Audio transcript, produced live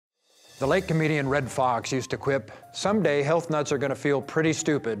The late comedian Red Fox used to quip, "Someday health nuts are going to feel pretty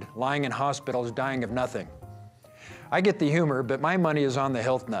stupid, lying in hospitals dying of nothing." I get the humor, but my money is on the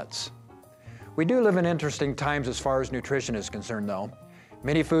health nuts. We do live in interesting times as far as nutrition is concerned, though.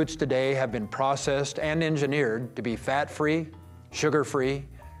 Many foods today have been processed and engineered to be fat-free, sugar-free,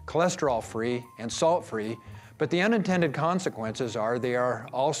 cholesterol-free, and salt-free, but the unintended consequences are they are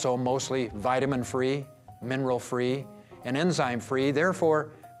also mostly vitamin-free, mineral-free, and enzyme-free,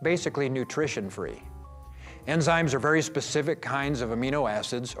 therefore basically nutrition-free. Enzymes are very specific kinds of amino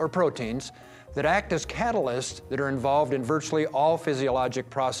acids or proteins that act as catalysts that are involved in virtually all physiologic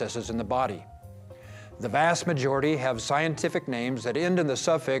processes in the body. The vast majority have scientific names that end in the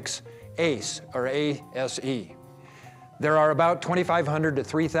suffix ACE or ASE. There are about 2,500 to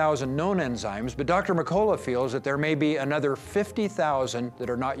 3,000 known enzymes, but Dr. McCullough feels that there may be another 50,000 that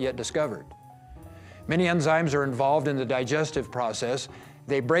are not yet discovered. Many enzymes are involved in the digestive process.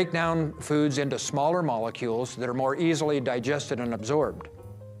 They break down foods into smaller molecules that are more easily digested and absorbed.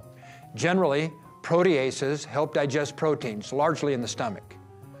 Generally, proteases help digest proteins, largely in the stomach.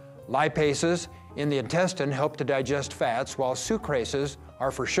 Lipases in the intestine help to digest fats, while sucrases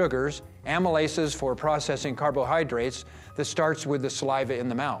are for sugars, amylases for processing carbohydrates that starts with the saliva in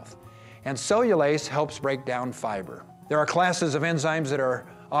the mouth, and cellulase helps break down fiber. There are classes of enzymes that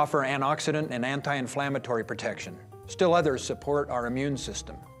offer antioxidant and anti-inflammatory protection. Still others support our immune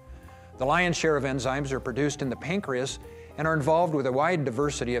system. The lion's share of enzymes are produced in the pancreas and are involved with a wide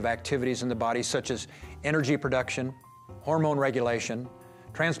diversity of activities in the body, such as energy production, hormone regulation,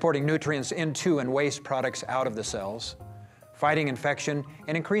 transporting nutrients into and waste products out of the cells, fighting infection,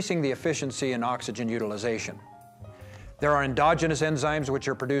 and increasing the efficiency in oxygen utilization. There are endogenous enzymes which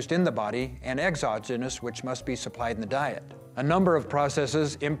are produced in the body and exogenous which must be supplied in the diet. A number of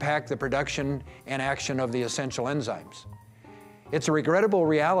processes impact the production and action of the essential enzymes. It's a regrettable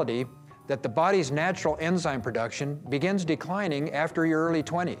reality that the body's natural enzyme production begins declining after your early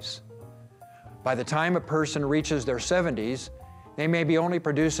 20s. By the time a person reaches their 70s, they may be only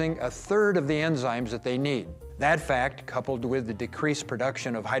producing a third of the enzymes that they need. That fact, coupled with the decreased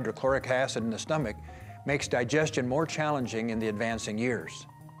production of hydrochloric acid in the stomach, makes digestion more challenging in the advancing years.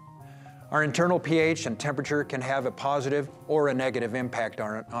 Our internal pH and temperature can have a positive or a negative impact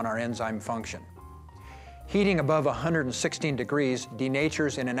on our enzyme function. Heating above 116 degrees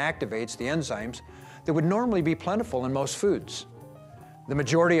denatures and inactivates the enzymes that would normally be plentiful in most foods. The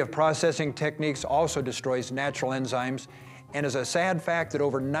majority of processing techniques also destroys natural enzymes, and is a sad fact that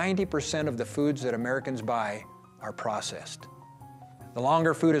over 90% of the foods that Americans buy are processed. The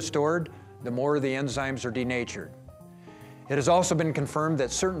longer food is stored, the more the enzymes are denatured. It has also been confirmed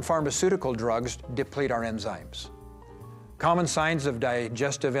that certain pharmaceutical drugs deplete our enzymes. Common signs of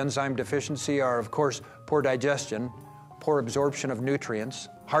digestive enzyme deficiency are, of course, poor digestion, poor absorption of nutrients,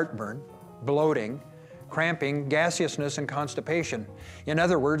 heartburn, bloating, cramping, gaseousness, and constipation. In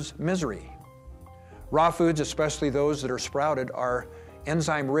other words, misery. Raw foods, especially those that are sprouted, are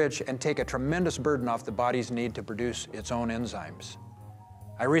enzyme-rich and take a tremendous burden off the body's need to produce its own enzymes.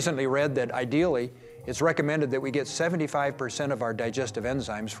 I recently read that ideally, it's recommended that we get 75% of our digestive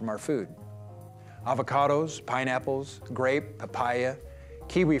enzymes from our food. Avocados, pineapples, grape, papaya,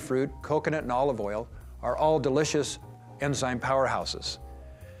 kiwi fruit, coconut, and olive oil are all delicious enzyme powerhouses.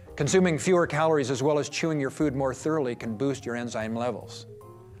 Consuming fewer calories as well as chewing your food more thoroughly can boost your enzyme levels.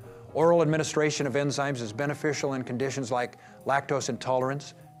 Oral administration of enzymes is beneficial in conditions like lactose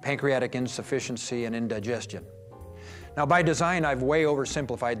intolerance, pancreatic insufficiency, and indigestion. Now, by design, I've way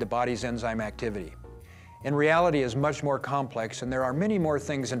oversimplified the body's enzyme activity. In reality, it's much more complex, and there are many more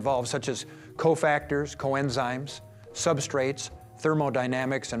things involved, such as cofactors, coenzymes, substrates,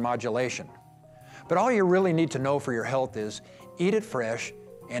 thermodynamics, and modulation. But all you really need to know for your health is eat it fresh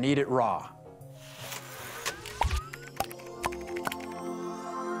and eat it raw.